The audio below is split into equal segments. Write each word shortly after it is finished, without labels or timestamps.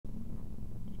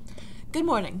Good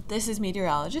morning. This is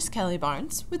meteorologist Kelly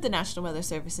Barnes with the National Weather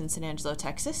Service in San Angelo,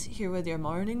 Texas, here with your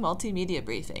morning multimedia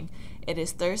briefing. It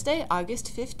is Thursday,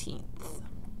 August 15th.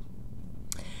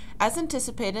 As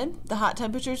anticipated, the hot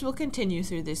temperatures will continue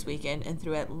through this weekend and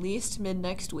through at least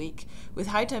mid-next week, with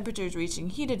high temperatures reaching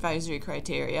heat advisory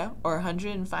criteria, or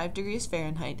 105 degrees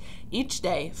Fahrenheit, each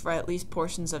day for at least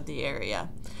portions of the area.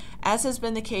 As has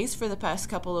been the case for the past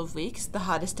couple of weeks, the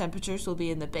hottest temperatures will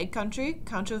be in the Big Country,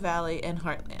 Concho Valley, and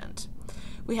Heartland.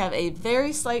 We have a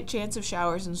very slight chance of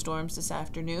showers and storms this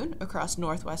afternoon across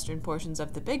northwestern portions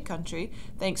of the Big Country,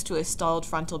 thanks to a stalled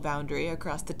frontal boundary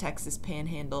across the Texas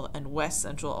Panhandle and west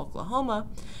central Oklahoma,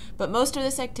 but most of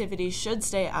this activity should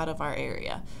stay out of our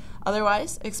area.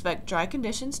 Otherwise, expect dry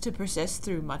conditions to persist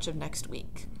through much of next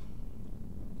week.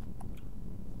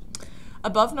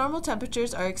 Above normal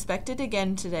temperatures are expected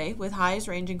again today, with highs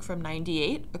ranging from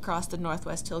 98 across the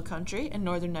Northwest Hill Country and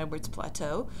northern Edwards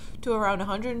Plateau to around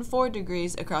 104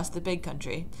 degrees across the Big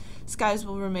Country. Skies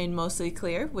will remain mostly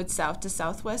clear, with south to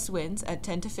southwest winds at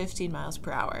 10 to 15 miles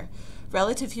per hour.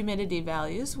 Relative humidity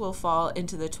values will fall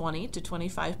into the 20 to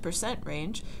 25%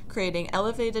 range, creating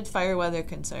elevated fire weather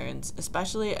concerns,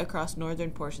 especially across northern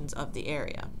portions of the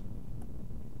area.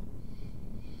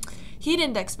 Heat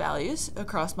index values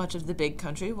across much of the Big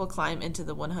Country will climb into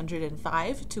the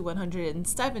 105 to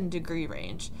 107 degree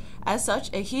range. As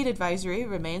such, a heat advisory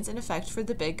remains in effect for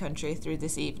the Big Country through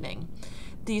this evening.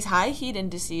 These high heat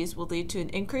indices will lead to an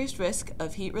increased risk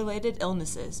of heat-related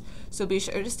illnesses, so be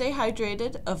sure to stay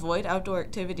hydrated, avoid outdoor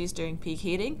activities during peak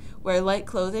heating, wear light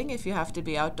clothing if you have to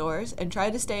be outdoors, and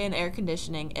try to stay in air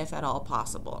conditioning if at all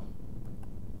possible.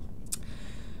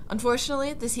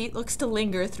 Unfortunately, this heat looks to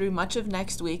linger through much of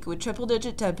next week, with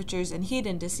triple-digit temperatures and heat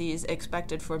indices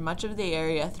expected for much of the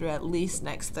area through at least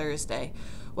next Thursday.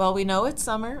 While we know it's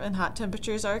summer and hot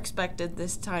temperatures are expected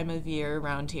this time of year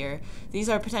around here, these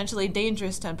are potentially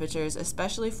dangerous temperatures,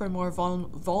 especially for more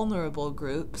vulnerable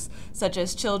groups, such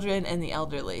as children and the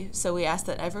elderly, so we ask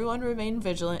that everyone remain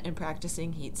vigilant in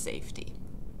practicing heat safety.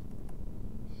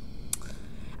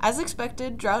 As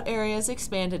expected, drought areas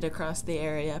expanded across the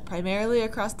area, primarily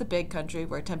across the Big Country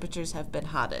where temperatures have been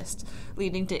hottest,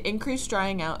 leading to increased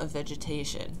drying out of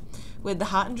vegetation. With the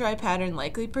hot and dry pattern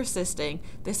likely persisting,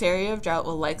 this area of drought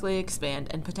will likely expand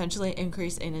and potentially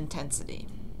increase in intensity.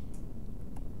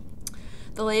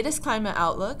 The latest climate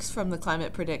outlooks from the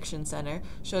Climate Prediction Center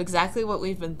show exactly what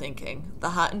we've been thinking.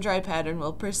 The hot and dry pattern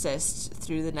will persist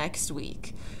through the next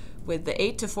week, with the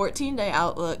 8 to 14 day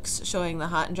outlooks showing the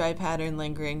hot and dry pattern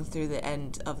lingering through the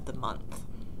end of the month.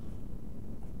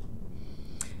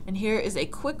 And here is a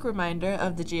quick reminder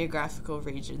of the geographical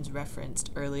regions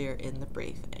referenced earlier in the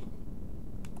briefing.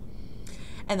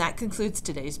 And that concludes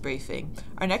today's briefing.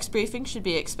 Our next briefing should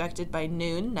be expected by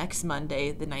noon next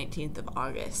Monday, the 19th of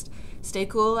August. Stay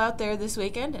cool out there this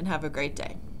weekend and have a great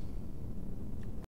day.